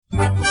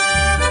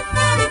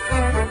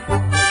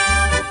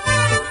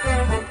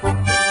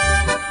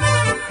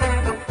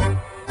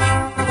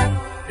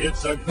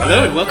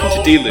Hello and welcome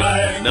to D-Loop,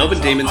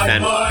 Melbourne Demons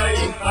fan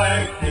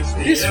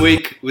podcast. This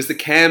week was the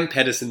Cam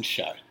Pedersen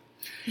show.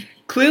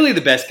 Clearly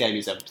the best game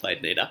he's ever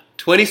played, Nita.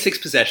 26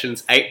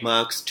 possessions, 8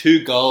 marks,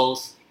 2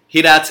 goals,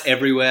 hit-outs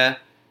everywhere.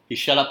 He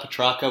shut up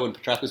Petrarca when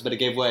Petrarca was about to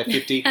give away a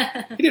 50.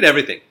 He did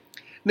everything.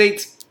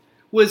 Neats,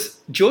 was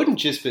Jordan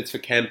Gisberts for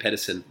Cam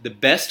Pedersen the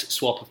best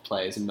swap of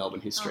players in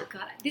Melbourne history? Oh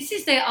god, this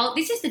is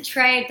the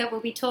trade that we'll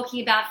be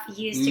talking about for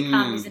years to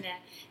come, isn't it?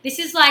 This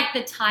is like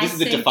the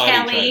Tyson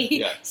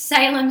Kelly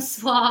Salem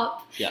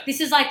swap. Yeah. This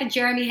is like the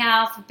Jeremy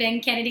Howe for Ben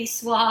Kennedy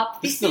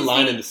swap. This is the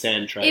line in the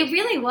sand trade. It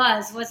really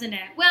was, wasn't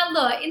it? Well,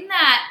 look, in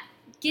that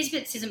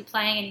Gisberts isn't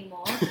playing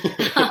anymore,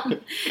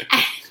 and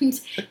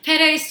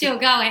Pedo is still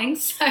going.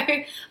 So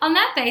on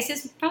that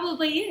basis, it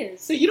probably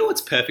is. So you know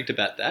what's perfect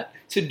about that?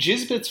 So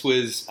Gisberts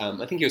was,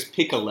 I think he was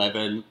pick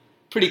 11,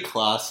 pretty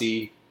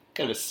classy.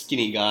 Kind of a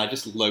skinny guy,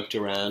 just loped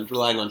around,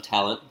 relying on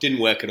talent.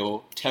 Didn't work at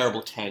all.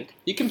 Terrible tank.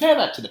 You compare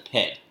that to the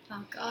Ped.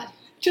 Oh, God.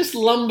 Just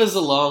lumbers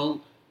along,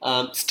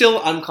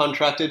 still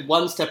uncontracted,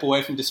 one step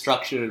away from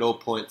destruction at all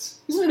points.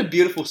 Isn't it a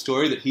beautiful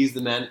story that he's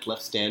the man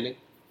left standing?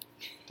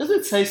 Doesn't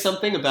it say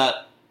something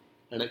about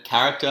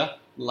character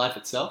in life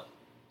itself?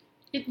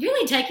 You're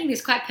really taking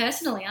this quite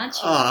personally, aren't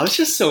you? Oh, I was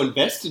just so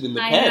invested in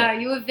the Ped. I know,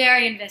 you were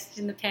very invested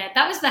in the Ped.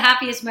 That was the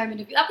happiest moment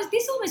of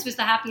this almost was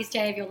the happiest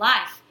day of your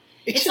life.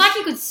 It's like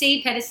you could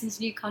see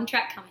Pedersen's new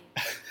contract coming.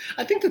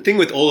 I think the thing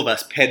with all of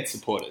us Ped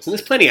supporters, and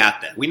there's plenty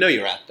out there, we know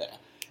you're out there,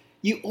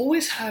 you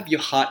always have your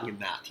heart in your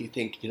mouth. You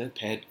think,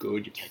 Ped,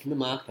 good, you're taking the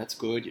mark, that's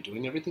good, you're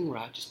doing everything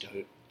right, just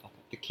don't fuck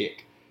up the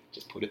kick.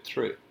 Just put it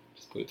through.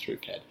 Just put it through,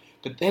 Ped.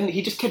 But then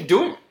he just kept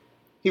doing it.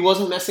 He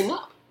wasn't messing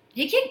up.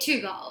 He kicked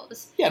 2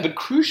 goals. Yeah, but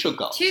crucial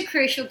goals. 2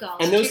 crucial goals.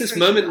 And there was this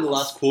moment in the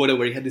last quarter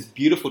where he had this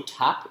beautiful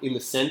tap in the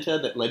centre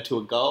that led to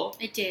a goal.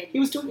 It did. He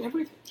was doing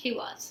everything. He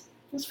was.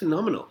 It was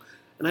phenomenal.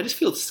 And I just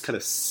feel kind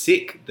of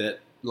sick that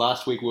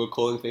last week we were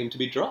calling for him to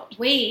be dropped.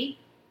 We?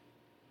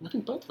 I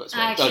think both of us.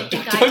 I don't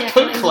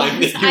definitely claim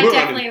was. that you were. I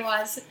definitely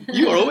was.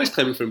 You were always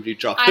claiming for him to be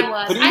dropped. I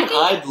was. But even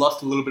I'd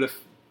lost a little bit of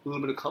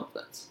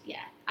confidence. Yeah,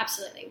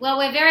 absolutely. Well,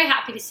 we're very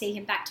happy to see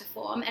him back to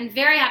form, and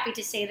very happy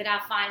to see that our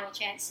final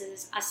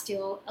chances are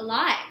still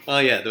alive. Oh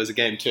yeah, there was a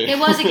game too. There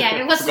was a game.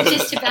 It wasn't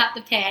just about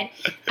the Ped.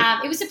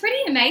 It was a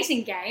pretty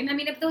amazing game. I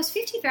mean, there was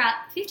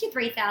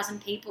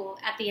 53,000 people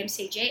at the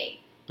MCG.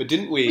 But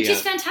didn't we? Which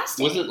is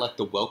fantastic. Wasn't it like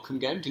the welcome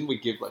game? Didn't we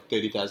give like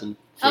 30,000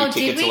 free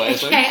tickets away?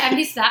 Okay, I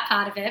missed that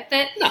part of it.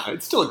 But no,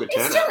 it's still a good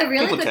turnout. It's still a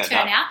really good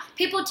turnout.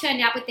 People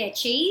turned out with their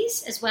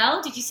cheese as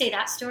well. Did you see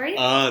that story?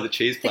 Oh, the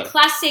cheese platter. The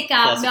classic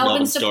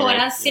Melbourne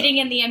supporter sitting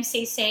in the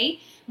MCC.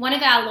 One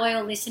of our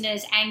loyal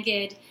listeners,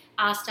 Angered,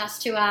 asked us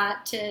to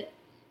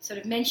sort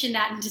of mention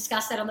that and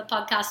discuss that on the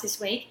podcast this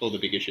week. All the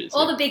big issues.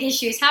 The big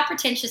issues. How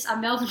pretentious are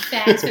Melbourne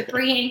fans for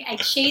bringing a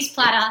cheese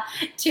platter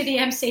to the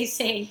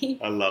MCC?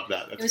 I love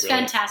that. It was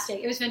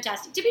fantastic. It was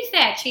fantastic. To be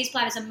fair, cheese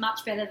platters are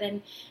much better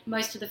than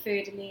most of the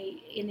food in the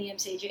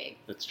MCG.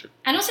 That's true.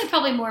 And also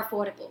probably more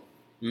affordable.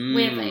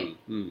 Weirdly.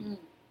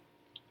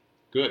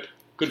 Good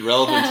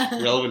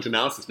relevant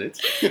analysis,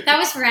 Nitz. That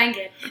was for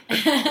Angered.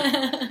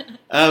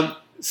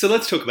 So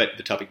let's talk about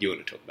the topic you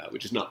want to talk about,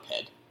 which is not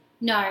Ped.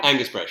 No.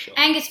 Angus Brayshaw.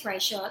 Angus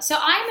Brayshaw. So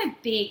I'm a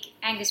big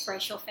Angus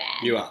Brayshaw fan.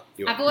 You are.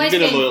 I've always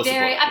been a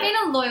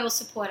loyal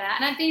supporter,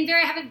 and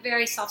have a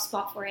very soft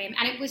spot for him,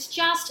 and it was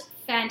just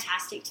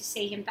fantastic to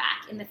see him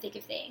back in the thick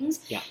of things.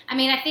 Yeah. I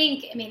mean,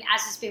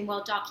 as has been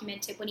well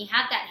documented, when he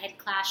had that head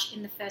clash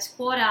in the first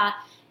quarter,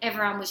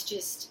 everyone was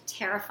just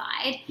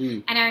terrified.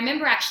 And I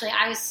remember actually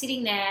I was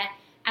sitting there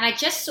and I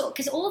just saw,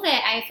 because all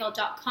their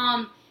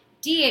AFL.com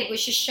did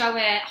was just show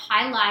a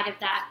highlight of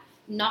that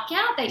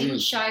knockout. They didn't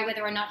show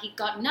whether or not he'd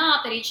gotten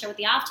up. They didn't show what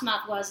the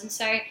aftermath was. And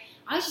so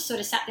I was just sort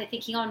of sat there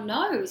thinking, oh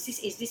no, is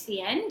this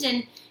the end?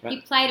 And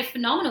he played a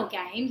phenomenal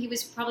game. He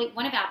was probably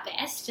one of our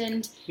best.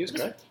 And he was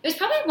great. It was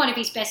probably one of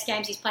his best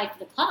games he's played for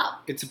the club.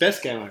 It's the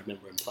best game I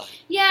remember him playing.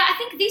 Yeah, I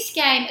think this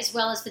game as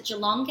well as the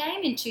Geelong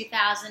game in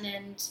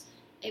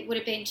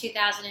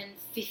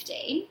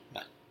 2015.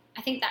 Right.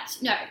 I think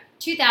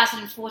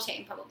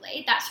 2014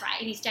 probably. That's right,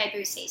 in his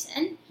debut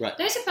season. Right.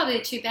 Those are probably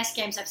the 2 best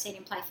games I've seen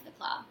him play for the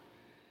club.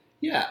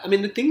 Yeah, I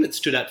mean, the thing that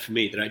stood out for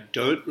me that I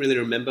don't really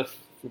remember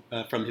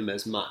from him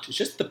as much is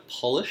just the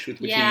polish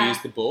with which he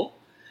used the ball.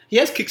 He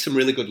has kicked some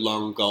really good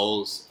long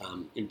goals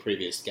in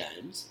previous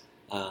games,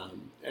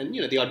 and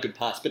the odd good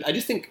pass. But I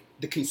just think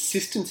the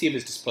consistency of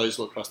his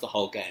disposal across the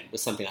whole game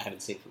was something I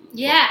haven't seen from him before.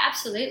 Yeah,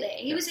 absolutely.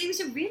 He was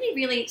a really,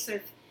 really sort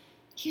of.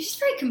 He was just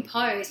very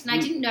composed, and I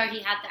didn't know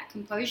he had that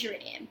composure in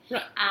him.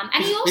 Right.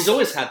 And he's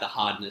always had the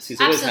hardness. He's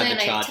always had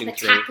the charging the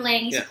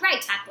tackling. He's a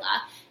great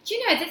tackler. Do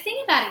you know, the thing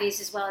about it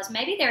is as well is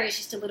maybe there is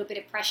just a little bit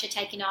of pressure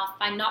taken off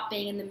by not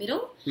being in the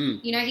middle.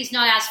 He's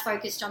not as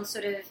focused on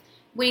sort of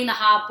winning the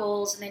hard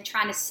balls and then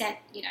trying to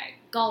set,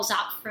 goals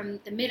up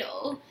from the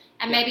middle.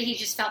 And maybe he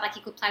just felt like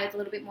he could play with a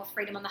little bit more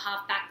freedom on the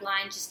half-back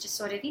line just to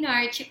sort of,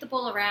 chip the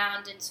ball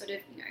around and sort of,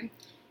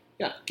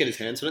 Yeah, get his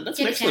hands on it. That's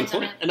Get an his excellent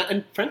hands on point.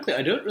 And frankly,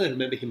 I don't really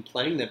remember him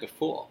playing there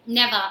before.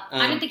 Never.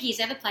 I don't think he's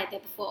ever played there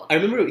before. I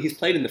remember he's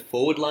played in the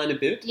forward line a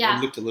bit. Yeah.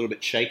 And looked a little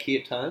bit shaky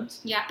at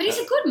times. Yeah, but he's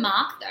a good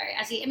mark,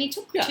 though. He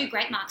took Yeah. 2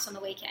 great marks on the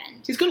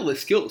weekend. He's got all the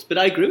skills, but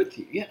I agree with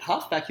you. Yeah,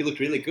 halfback, he looked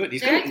really good.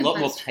 He's Very got a lot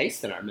more composed. pace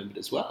than I remembered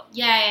as well.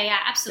 Yeah,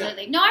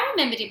 absolutely. No, I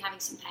remembered him having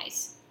some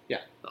pace. Yeah,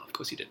 oh, of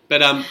course he did. But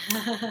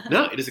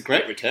no, it is a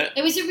great return.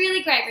 It was a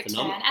really great return,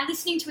 Phenomenal. and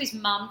listening to his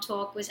mum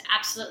talk was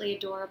absolutely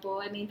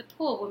adorable. I mean, the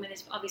poor woman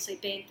has obviously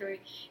been through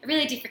a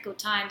really difficult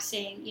time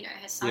seeing,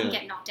 her son Yeah.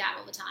 get knocked out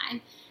all the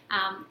time.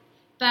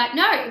 But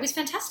no, it was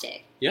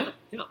fantastic. Yeah.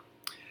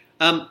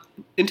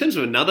 In terms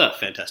of another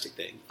fantastic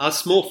thing, our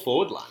small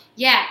forward line.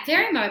 Yeah,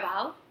 very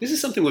mobile. This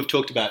is something we've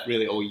talked about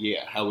really all year,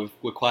 how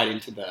we're quite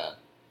into the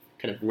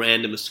kind of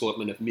random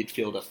assortment of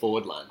midfielder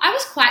forward line. I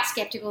was quite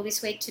sceptical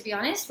this week, to be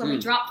honest, when we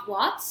dropped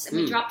Watts and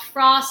we Mm. dropped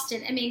Frost,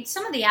 and I mean,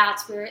 some of the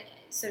outs were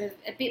sort of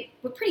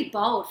were pretty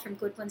bold from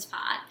Goodwin's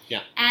part.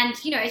 Yeah. And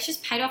it's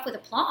just paid off with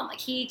aplomb.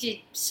 Like, he did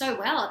so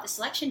well at the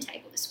selection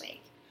table this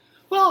week.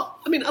 Well,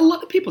 I mean, a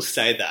lot of people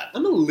say that.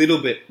 I'm a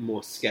little bit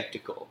more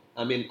sceptical.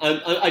 I mean,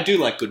 I do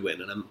like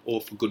Goodwin, and I'm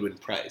all for Goodwin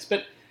praise,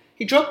 but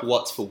he dropped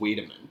Watts for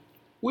Wiedemann.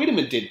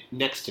 Wiedemann did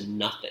next to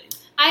nothing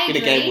I in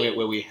agree. a game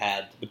where we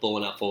had the ball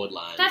in our forward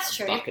line. That's a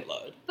true. Bucket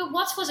load. But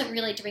Watts wasn't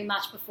really doing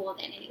much before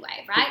then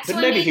anyway, right? But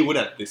maybe he would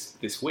have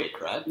this week,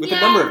 right? With the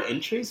Yeah. number of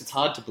entries, it's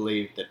hard to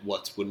believe that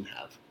Watts wouldn't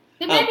have.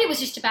 But maybe it was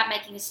just about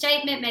making a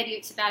statement. Maybe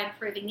it's about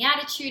improving the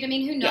attitude. I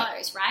mean, who Yeah.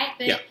 knows, right?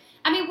 But, Yeah.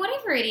 I mean,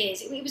 whatever it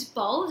is, it was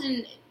bold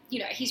and,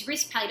 his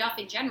risk paid off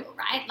in general,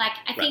 right? Like,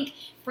 I think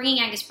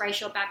bringing Angus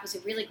Brayshaw back was a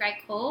really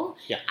great call.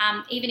 Yeah.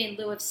 Even in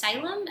lieu of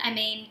Salem. I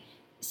mean,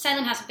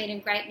 Salem hasn't been in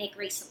great nick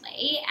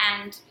recently,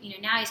 and,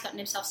 now he's gotten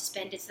himself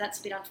suspended, so that's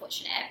a bit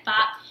unfortunate.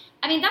 But,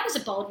 I mean, that was a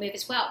bold move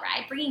as well,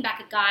 right? Bringing back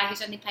a guy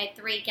who's only played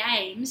 3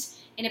 games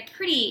in a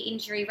pretty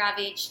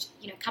injury-ravaged,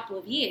 couple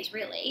of years,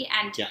 really,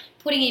 and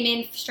putting him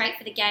in straight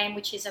for the game,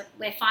 which is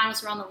where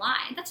finals are on the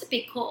line. That's a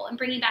big call, and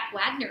bringing back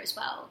Wagner as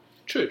well.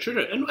 True.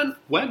 And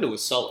Wagner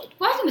was solid.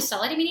 Wagner was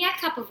solid. I mean, he had a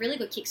couple of really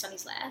good kicks on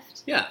his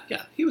left. Yeah,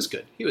 he was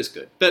good.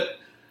 But,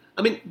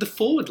 I mean, the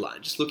forward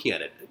line, just looking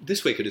at it,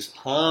 this week it is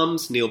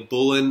Harms, Neil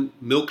Bullen,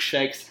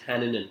 Milkshakes,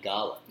 Hannon and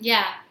Garlick.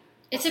 Yeah.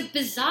 It's a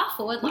bizarre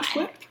forward line. Which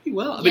worked pretty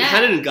well. I mean,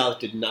 Hannon and Garlick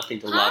did nothing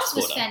till last Harms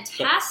was quarter.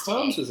 fantastic. But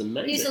Harms was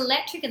amazing. He was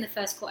electric in the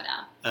first quarter.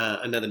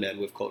 Another man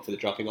we've called for the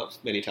dropping off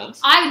many times.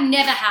 I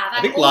never have.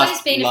 I think I've always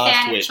last- been a last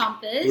fan week, of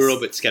chompers. We're all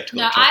a bit sceptical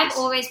No, of I've chompers.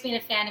 always been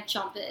a fan of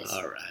chompers.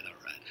 All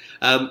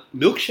right.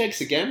 Milkshakes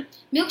again?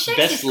 Milkshakes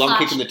Best is long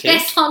clutch. kick in the team?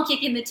 Best long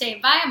kick in the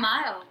team by a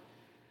mile.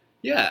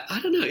 Yeah,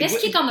 I don't know. Best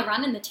kick on the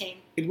run in the team.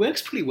 It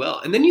works pretty well.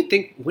 And then you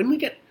think, when we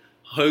get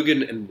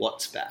Hogan and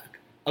Watts back,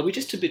 are we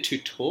just a bit too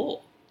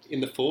tall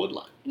in the forward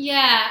line?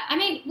 Yeah, I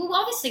mean, well,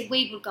 obviously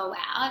Weed will go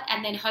out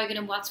and then Hogan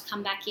and Watts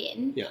come back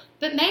in. Yeah.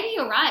 But maybe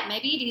you're right.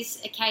 Maybe it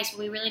is a case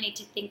where we really need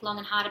to think long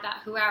and hard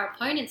about who our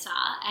opponents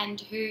are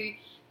and who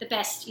the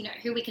best,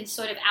 who we can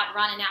sort of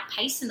outrun and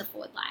outpace in the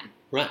forward line.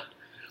 Right.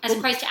 As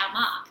opposed to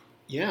outmark.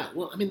 Yeah,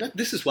 well, I mean,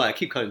 this is why I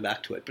keep coming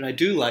back to it. But I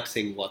do like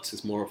seeing Watts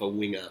as more of a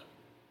winger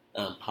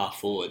half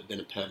forward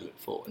than a permanent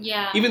forward.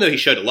 Yeah. Even though he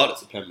showed a lot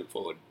as a permanent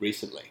forward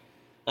recently.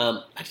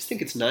 I just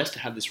think it's nice to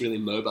have this really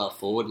mobile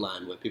forward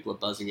line where people are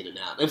buzzing in and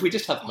out. And if we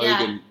just have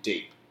Hogan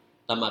deep,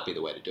 that might be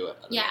the way to do it.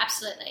 I don't know.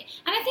 Absolutely.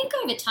 And I think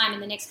over time in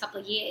the next couple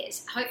of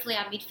years, hopefully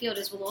our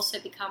midfielders will also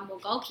become more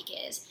goal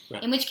kickers.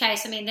 Right. In which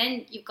case, I mean,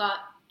 then you've got,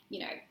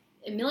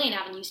 a million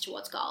avenues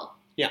towards goal.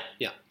 Yeah.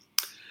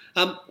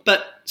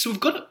 But so we've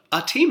got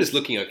our team is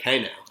looking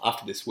okay now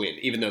after this win,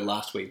 even though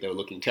last week they were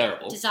looking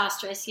terrible.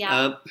 Disastrous,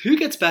 yeah. Who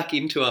gets back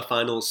into our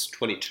finals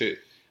 22?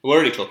 We're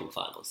already talking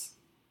finals,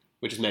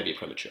 which is maybe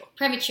premature.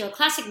 Premature,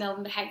 classic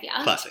Melbourne behaviour.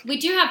 Classic. We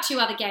do have 2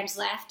 other games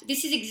left.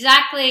 This is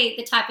exactly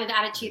the type of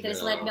attitude that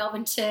has led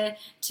Melbourne to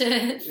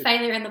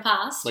failure in the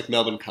past. Like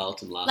Melbourne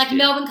Carlton last year. Like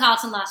Melbourne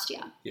Carlton last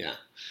year. Yeah.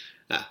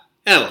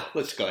 Well,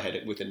 let's go ahead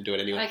with it and do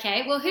it anyway.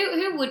 Okay, well,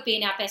 who would be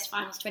in our best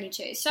finals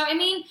 22? So, I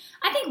mean,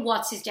 I think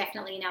Watts is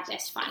definitely in our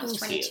best finals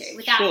 22,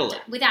 without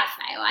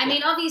fail. I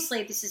mean,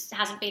 obviously,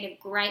 hasn't been a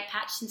great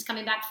patch since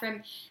coming back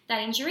from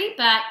that injury,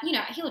 but,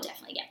 he'll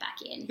definitely get back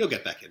in. He'll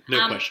get back in,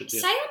 no question.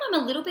 Yeah. Salem,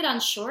 I'm a little bit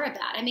unsure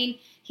about. I mean,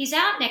 he's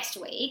out next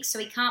week, so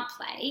he can't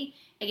play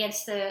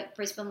against the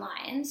Brisbane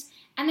Lions.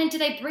 And then do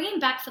they bring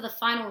him back for the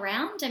final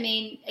round? I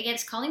mean,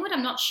 against Collingwood,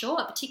 I'm not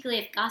sure,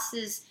 particularly if Gus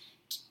is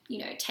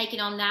taken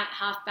on that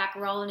halfback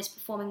role and is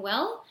performing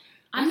well.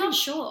 I'm not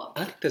sure.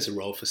 I think there's a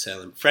role for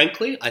Salem.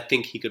 Frankly, I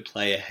think he could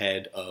play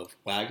ahead of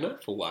Wagner,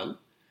 for one.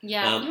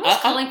 Yeah, you're always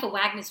calling for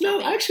Wagner's No,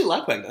 dropping. I actually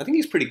like Wagner. I think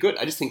he's pretty good.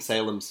 I just think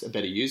Salem's a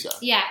better user.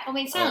 Yeah, I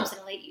mean, Salem's an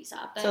elite user.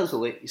 But Salem's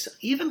elite user.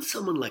 Even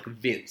someone like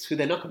Vince, who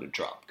they're not going to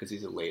drop because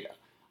he's a leader,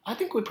 I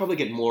think we'd probably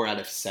get more out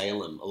of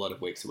Salem a lot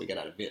of weeks than we get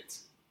out of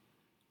Vince.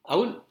 I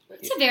wouldn't...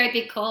 It's a very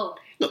big call.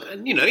 Look,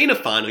 in a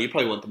final, you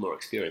probably want the more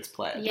experienced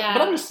player. Yeah.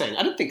 But I'm just saying,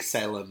 I don't think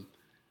Salem...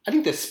 I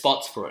think there's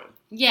spots for him.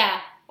 Yeah.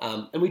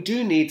 And we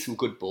do need some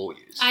good ball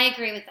use. I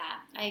agree with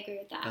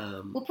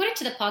that. We'll put it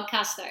to the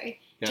podcast,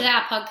 though, to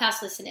our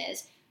podcast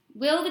listeners.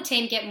 Will the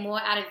team get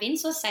more out of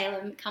Vince or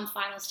Salem come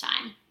finals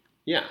time?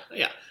 Yeah.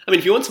 I mean,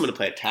 if you want someone to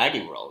play a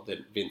tagging role,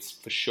 then Vince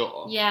for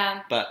sure.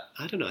 Yeah. But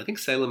I don't know. I think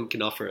Salem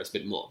can offer us a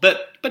bit more.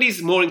 But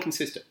he's more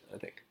inconsistent, I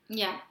think.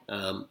 Yeah.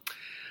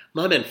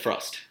 My man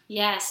Frost.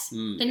 Yes.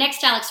 The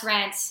next Alex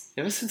Rance.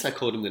 Ever since I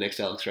called him the next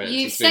Alex Rance,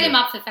 You've set him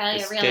up for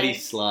failure, really. Steady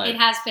slide. It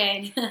has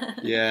been.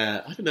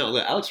 Yeah. I don't know.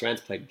 Look, Alex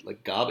Rance played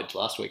like garbage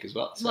last week as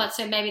well. So. What?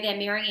 So maybe they're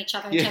mirroring each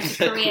other in terms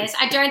of careers.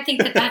 I don't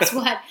think that's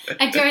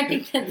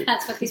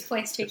what this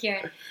points to,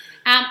 Kieran.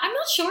 I'm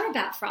not sure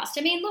about Frost.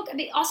 I mean,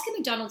 Oscar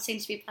McDonald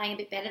seems to be playing a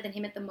bit better than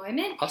him at the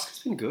moment. Oscar's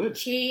been good.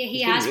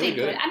 He has been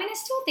good. I mean, I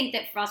still think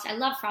that I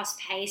love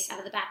Frost's pace out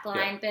of the back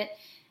line, but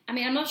I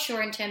mean, I'm not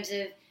sure in terms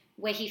of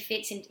where he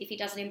fits and if he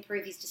doesn't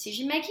improve his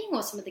decision making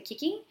or some of the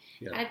kicking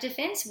out of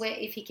defence, where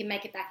if he can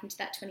make it back into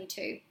that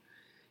 22.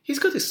 He's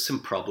got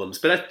some problems,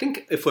 but I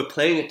think if we're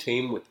playing a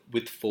team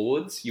with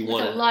forwards, you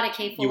want a lot of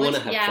key forwards. You want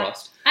to have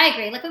Frost. I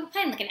agree. Like, we're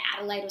playing like an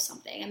Adelaide or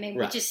something. I mean,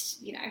 we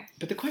just,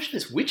 But the question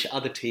is, which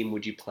other team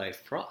would you play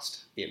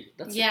Frost in?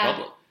 That's the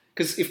problem.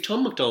 Because if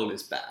Tom McDonald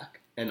is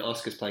back and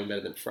Oscar's playing better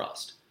than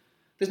Frost,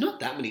 there's not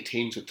that many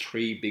teams with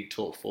 3 big,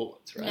 tall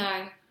forwards, right?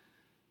 No.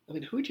 I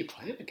mean, who would you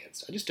play him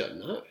against? I just don't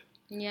know.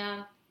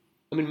 Yeah.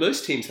 I mean,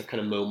 most teams have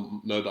kind of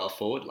mobile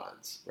forward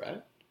lines,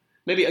 right?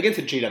 Maybe against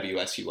a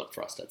GWS, you want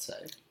Frost, I'd say.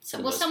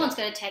 Someone's got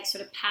to take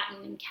sort of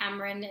Patton and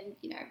Cameron and,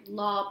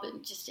 Lobb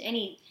and just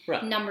any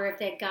number of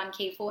their gun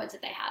key forwards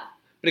that they have.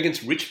 But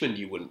against Richmond,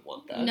 you wouldn't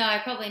want that. No,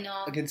 probably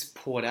not. Against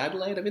Port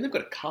Adelaide, I mean, they've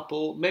got a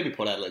couple. Maybe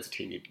Port Adelaide's a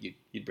team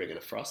you'd bring in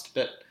a Frost.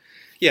 But,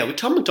 yeah, with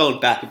Tom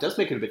McDonald back, it does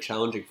make it a bit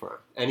challenging for him.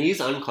 And he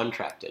is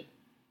uncontracted.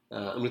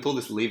 And with all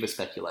this lever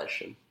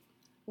speculation.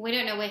 We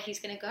don't know where he's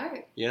going to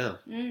go. Yeah.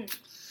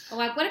 Oh,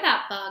 what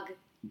about Bug?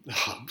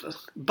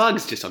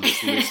 Bug's just on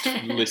this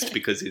list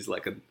because he's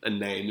like a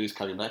name who's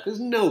coming back. There's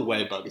no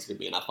way Bug is going to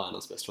be in our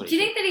finals best 20. Do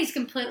you think that he's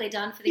completely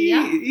done for the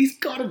year? He's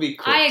got to be.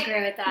 I agree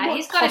with that.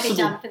 He's got to be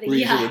done for the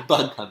year.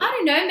 Bug come I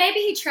don't know. Maybe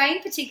he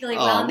trained particularly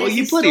well. Well,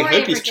 you bloody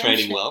hope he's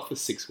training well for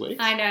 6 weeks.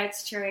 I know,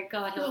 it's true.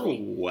 God help me.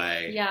 No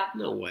way. Yeah.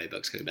 No way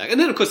Bug's coming back. And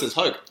then, of course, there's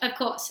Hogue. Of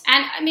course.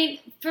 And, I mean,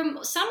 from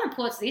some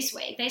reports this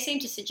week, they seem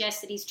to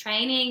suggest that he's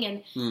training,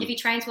 and if he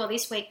trains well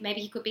this week,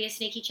 maybe he could be a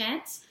sneaky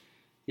chance.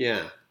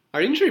 Yeah.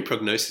 Our injury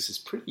prognosis is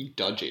pretty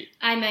dodgy.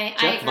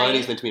 Jack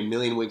Viney's meant to be a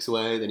million weeks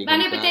away. Then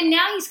but then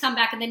now he's come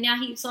back, and then now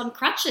he's on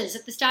crutches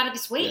at the start of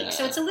this week. Yeah.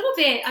 So it's a little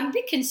bit. I'm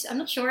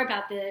not sure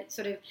about the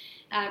sort of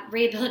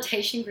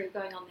rehabilitation group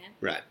going on there.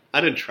 Right.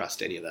 I don't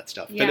trust any of that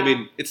stuff. Yeah. But I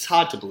mean, it's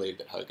hard to believe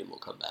that Hogan will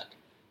come back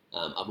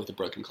with a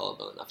broken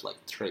collarbone after like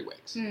 3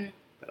 weeks.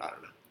 But I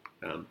don't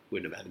know.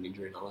 We've never had an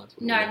injury in our lives.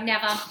 No,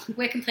 never.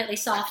 We're completely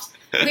soft.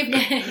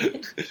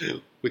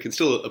 We can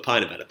still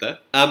opine about it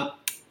though.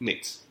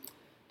 Mitts.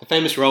 The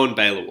famous Rowan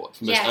Bale Award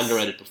for most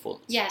underrated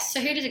performance. Yes.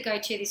 So who does it go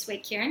to this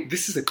week, Kieran?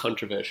 This is a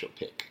controversial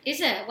pick. Is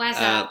it? Why is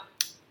that?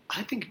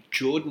 I think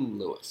Jordan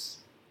Lewis.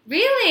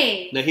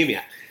 Really? Now, hear me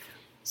out.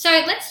 So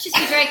let's just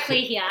be very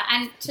clear here.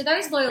 And to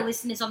those loyal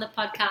listeners on the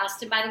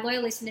podcast, and by the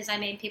loyal listeners I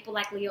mean people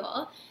like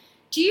Lior,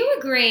 do you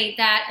agree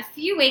that a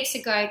few weeks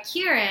ago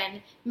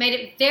Kieran made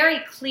it very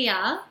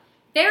clear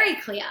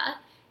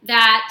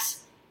that,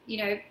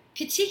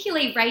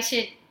 particularly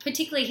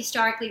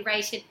historically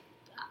rated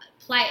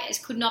players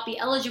could not be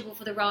eligible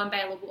for the Rowan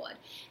Bale Award?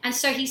 And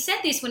so he said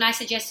this when I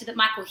suggested that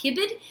Michael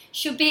Hibberd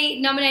should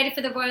be nominated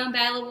for the Rowan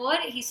Bale Award.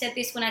 He said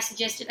this when I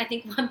suggested, I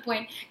think, at one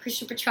point,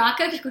 Christian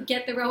Petrarca could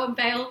get the Rowan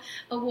Bale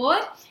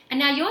Award. And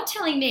now you're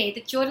telling me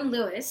that Jordan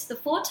Lewis, the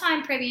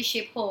 4-time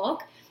Premiership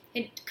Hawk,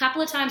 a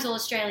couple of times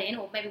All-Australian,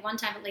 or maybe one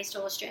time at least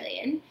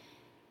All-Australian,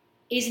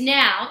 is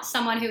now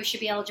someone who should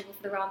be eligible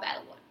for the Rowan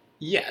Bale Award.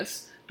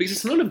 Yes, because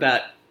it's not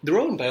about... The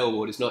Rowan Bale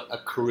Award is not a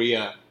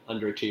career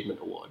underachievement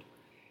award.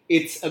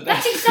 It's about...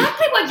 That's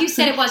exactly what you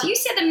said it was. You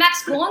said that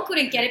Max Gawn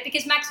couldn't get it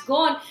because Max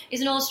Gawn is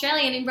an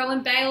All-Australian and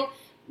Rowan Bale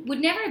would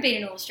never have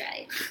been an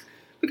All-Australian.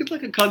 Look, it's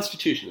like a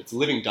constitution. It's a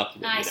living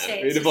document. I see.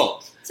 It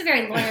evolves. It's a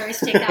very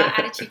lawyeristic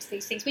attitude to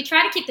these things. We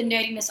try to keep the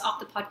nerdiness off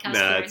the podcast.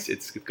 No,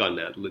 it's gone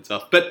now. The lid's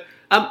off. But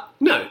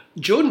no,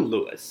 Jordan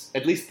Lewis,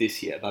 at least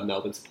this year by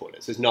Melbourne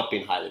supporters, has not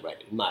been highly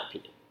rated, in my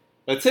opinion.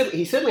 But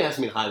he certainly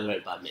hasn't been highly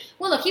rated by me.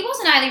 Well, look, he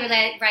wasn't highly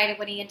rated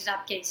when he ended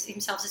up getting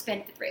himself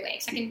suspended for 3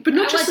 weeks. Definitely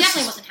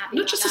wasn't happy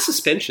Not just the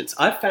suspensions.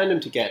 I've found him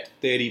to get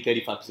 30,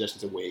 35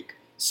 possessions a week.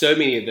 So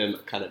many of them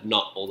are kind of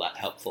not all that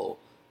helpful.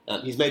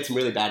 He's made some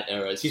really bad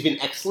errors. He's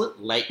been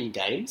excellent late in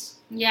games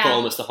for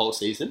almost the whole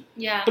season.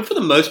 Yeah. But for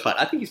the most part,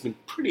 I think he's been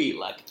pretty,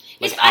 I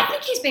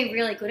think he's been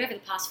really good over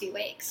the past few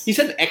weeks. He's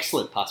had an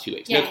excellent past few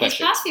weeks, no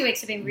question. His past few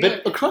weeks have been really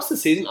good. But across the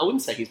season, I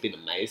wouldn't say he's been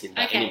amazing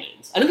by any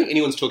means. I don't think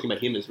anyone's talking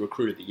about him as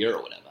Recruit of the Year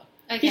or whatever.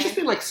 Okay. He's just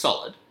been,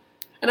 solid.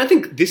 And I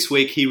think this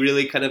week he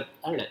really kind of,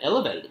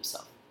 elevated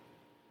himself.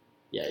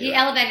 Yeah, he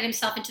elevated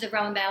himself into the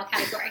Rowan Bale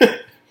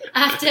category.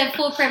 After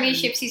 4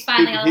 premierships, he's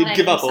finally elevated himself. He'd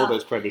give up himself. all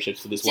those premierships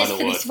for this one award.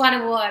 Just for this one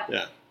award.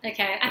 Yeah.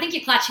 Okay, I think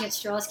you're clutching at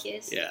straws,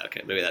 kids. Yeah,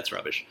 okay, maybe that's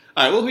rubbish.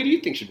 All right, well, who do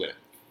you think should win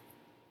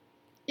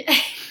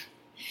it?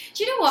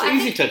 Do you know what?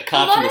 It's easy to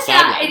cut a from lot the of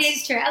our, sidelines. It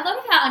is true. A lot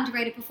of our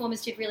underrated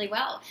performers did really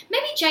well.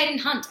 Maybe Jaden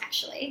Hunt,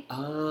 actually. I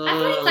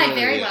thought he played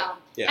very well.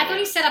 Yeah, I thought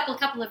he set up a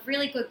couple of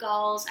really good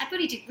goals. I thought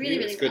he did really,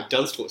 really good. well.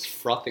 Dunstall was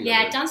frothing. Yeah,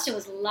 on him. Dunstall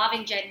was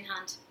loving Jaden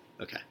Hunt.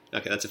 Okay,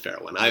 that's a fair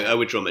one. I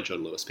withdraw my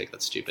Jordan Lewis pick.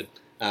 That's stupid.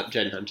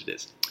 Jaden Hunt it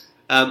is.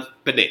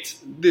 But Nate,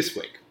 this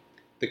week,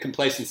 the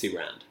complacency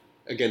round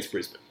against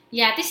Brisbane.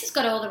 Yeah, this has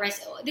got all the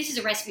rest. This is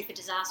a recipe for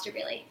disaster,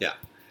 really. Yeah.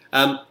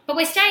 But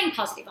we're staying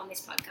positive on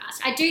this podcast.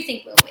 I do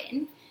think we'll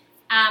win.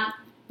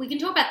 We can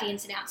talk about the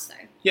ins and outs,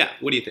 though. Yeah,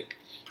 what do you think?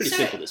 Pretty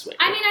simple this week.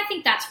 I mean, I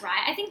think that's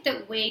right. I think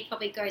that Weed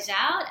probably goes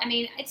out. I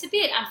mean, it's a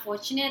bit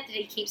unfortunate that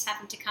he keeps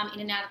having to come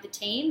in and out of the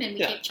team and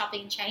we keep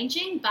chopping and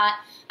changing. But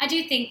I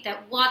do think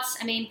that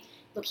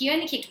look, he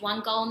only kicked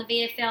 1 goal in the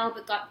VFL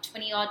but got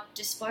 20-odd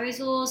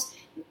disposals.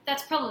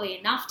 That's probably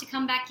enough to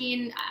come back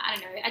in. I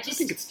don't know. I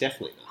think it's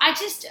definitely enough.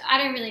 I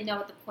don't really know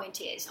what the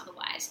point is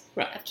otherwise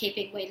of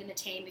keeping Weed in the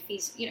team if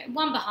he's,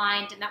 one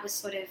behind, and that was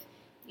sort of,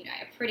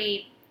 a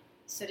pretty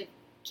sort of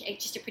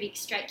just a pretty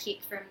straight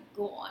kick from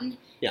Gawn,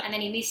 and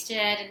then he missed it,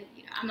 and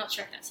I'm not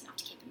sure if that's enough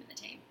to keep him in the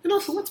team. And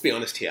also, let's be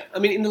honest here. I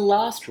mean, in the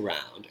last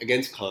round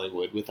against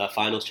Collingwood, with our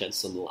finals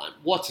chances on the line,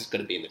 Watts is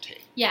going to be in the team.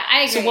 Yeah,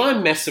 I agree. So why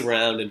mess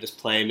around and just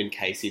play him in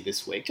Casey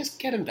this week? Just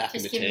get him back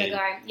in the team. Just give him a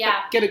go.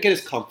 Yeah. Get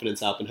his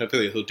confidence up, and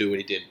hopefully he'll do what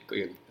he did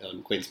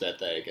on Queen's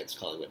birthday against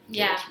Collingwood.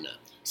 Yeah. From now.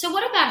 So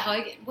what about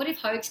Hogan? What if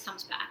Hogs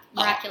comes back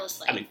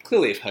miraculously? I mean,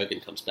 clearly if Hogan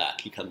comes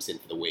back, he comes in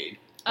for the Weed.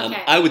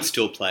 Okay. I would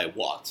still play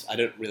Watts. I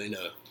don't really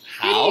know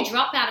how. Who do you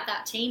drop out of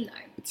that team,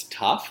 though? It's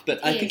tough, but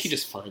I think you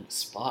just find a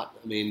spot.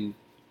 I mean,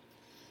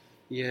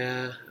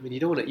 you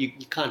don't want to. You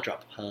can't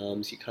drop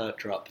Harms. You can't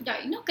drop. No,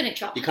 you're not going to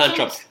drop. You can't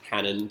drop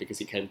Hannon because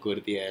he came good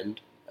at the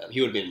end. He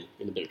would have been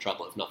in a bit of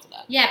trouble if not for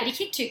that. Yeah, but he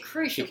kicked 2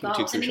 crucial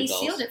goals. He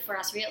sealed it for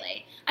us,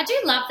 really. I do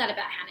love that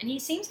about Hannon. He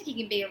seems like he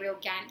can be a real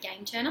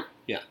game turner.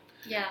 Yeah.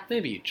 Yeah.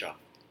 Maybe you drop.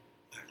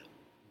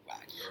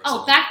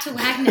 Back to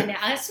Wagner now.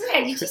 I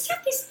swear, you just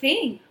have this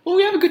thing. Well,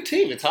 we have a good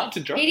team. It's hard to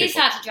drop people. It is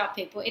hard to drop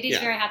people. It is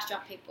very hard to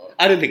drop people.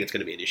 I don't think it's going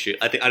to be an issue.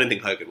 I don't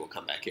think Hogan will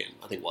come back in.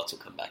 I think Watts will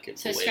come back in.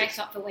 So straight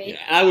top for Weed. Yeah,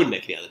 and I wouldn't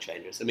make any other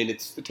changes. I mean,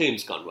 the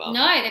team's gone well.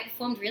 No, they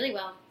performed really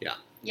well. Yeah.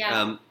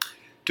 Yeah.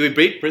 Do we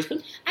beat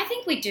Brisbane? I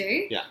think we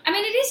do. Yeah. I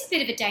mean, it is a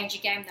bit of a danger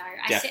game,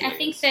 though. I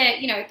think that,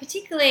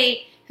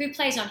 particularly who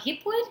plays on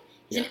Hipwood,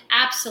 is an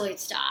absolute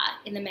star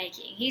in the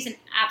making. He's an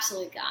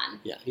absolute gun.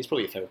 Yeah, he's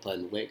probably your favourite player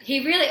in the league.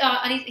 He really,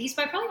 and he's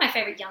probably my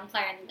favourite young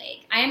player in the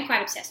league. I am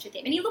quite obsessed with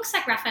him. And he looks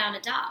like Rafael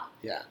Nadal.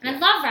 Yeah. And I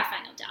love Rafael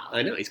Nadal.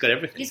 I know, he's got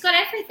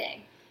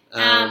everything.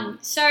 Tom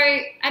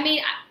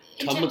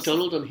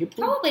McDonald on Hipwood?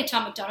 Probably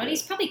Tom McDonald.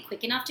 He's probably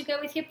quick enough to go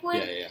with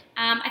Hipwood. Yeah.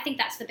 I think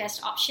that's the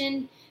best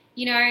option.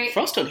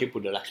 Frost on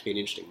Hipwood would actually be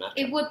an interesting match.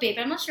 It would be,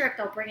 but I'm not sure if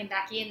they'll bring him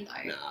back in,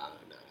 though. No.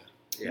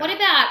 Yeah. What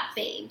about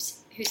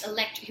Beams, who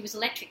was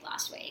electric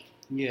last week?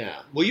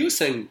 Yeah. Well, you were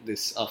saying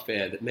this off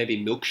air that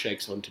maybe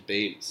Milkshake's onto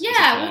Beams.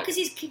 Yeah, because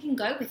he can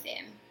go with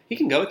him. He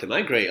can go with him, I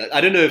agree. I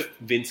don't know if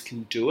Vince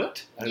can do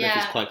it. I don't know if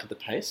he's quite got the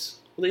pace.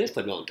 Well, he has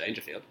played well in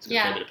Dangerfield. He's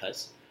got a bit of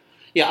pace.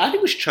 Yeah, I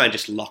think we should try and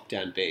just lock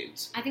down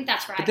Beams. I think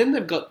that's right. But then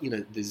they've got,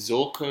 the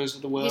Zorkos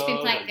of the world. He's been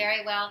playing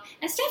very well.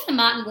 And Stephen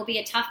Martin will be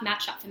a tough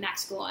matchup for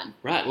Max Gawn.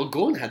 Right, well,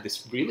 Gawn had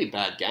this really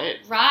bad game.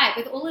 Right,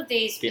 with all of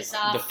these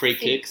bizarre... The free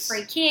kicks.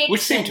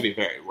 Which seemed to be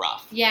very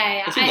rough.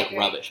 Yeah, it seemed like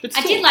rubbish. But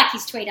still, I did like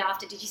his tweet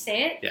after. Did you see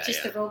it? Yeah,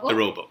 the rule book? The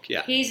rule book,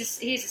 yeah. He's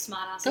a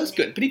smart ass. That was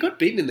good. But he got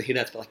beaten in the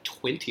hitouts by like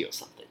 20 or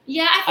something.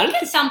 Yeah, I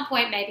think at some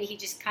point maybe he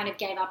just kind of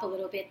gave up a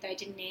little bit, though,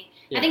 didn't he?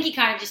 Yeah. I think he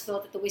kind of just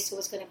thought that the whistle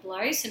was going to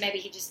blow, so maybe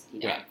he just,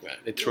 Right.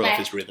 It threw off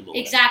his rhythm.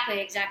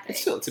 Exactly. But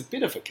still, it's a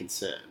bit of a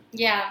concern.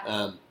 Yeah.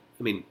 I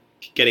mean,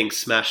 getting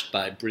smashed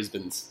by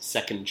Brisbane's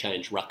second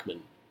change ruckman,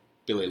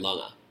 Billy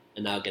Longer,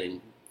 and now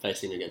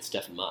facing against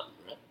Stephen Martin,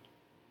 right?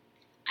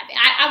 I mean,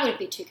 I wouldn't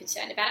be too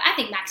concerned about it. I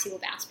think Maxi will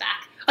bounce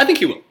back. I think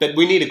he will, but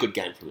we need a good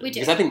game from him. We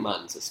do. Because I think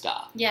Martin's a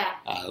star. Yeah.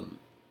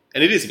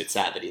 And it is a bit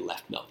sad that he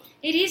left Melbourne.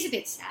 It is a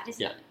bit sad,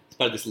 isn't it? It's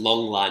part of this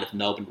long line of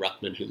Melbourne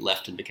ruckmen who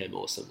left and became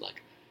awesome,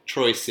 like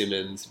Troy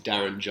Simmons,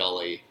 Darren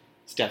Jolly,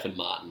 Stephen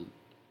Martin.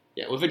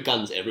 Yeah, we've had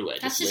guns everywhere.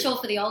 That's just all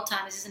for the old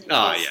timers, isn't it?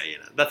 Oh, yeah.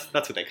 That's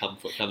what they come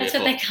for. That's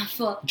what they come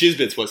for.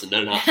 Gisbits wasn't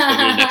enough. They need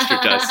an extra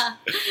dose.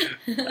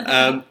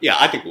 Yeah,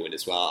 I think we'll win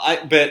as well.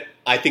 But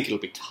I think it'll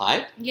be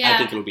tight. Yeah. I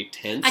think it'll be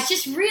tense. I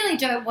just really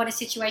don't want a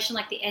situation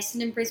like the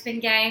Essendon Brisbane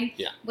game,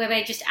 where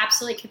they just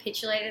absolutely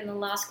capitulated in the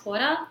last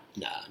quarter.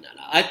 No.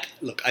 I think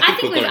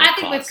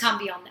we've come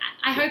beyond that.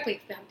 I hope we've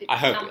come beyond that. I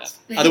hope we have.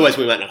 Otherwise,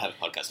 we might not have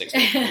a podcast next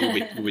week.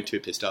 We'll be too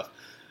pissed off.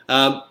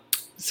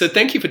 So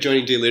thank you for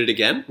joining Deluded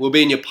again. We'll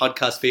be in your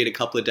podcast feed a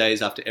couple of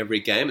days after every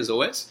game, as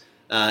always.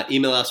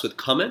 Email us with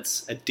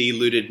comments at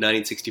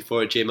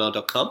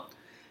deluded1964@gmail.com.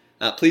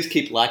 Please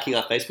keep liking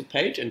our Facebook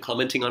page and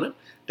commenting on it.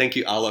 Thank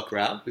you, Alok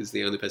Rao, who's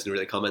the only person who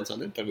really comments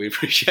on it, but we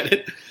appreciate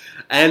it.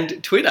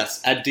 And tweet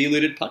us at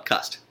Deluded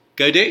Podcast.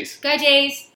 Go D's! Go D's!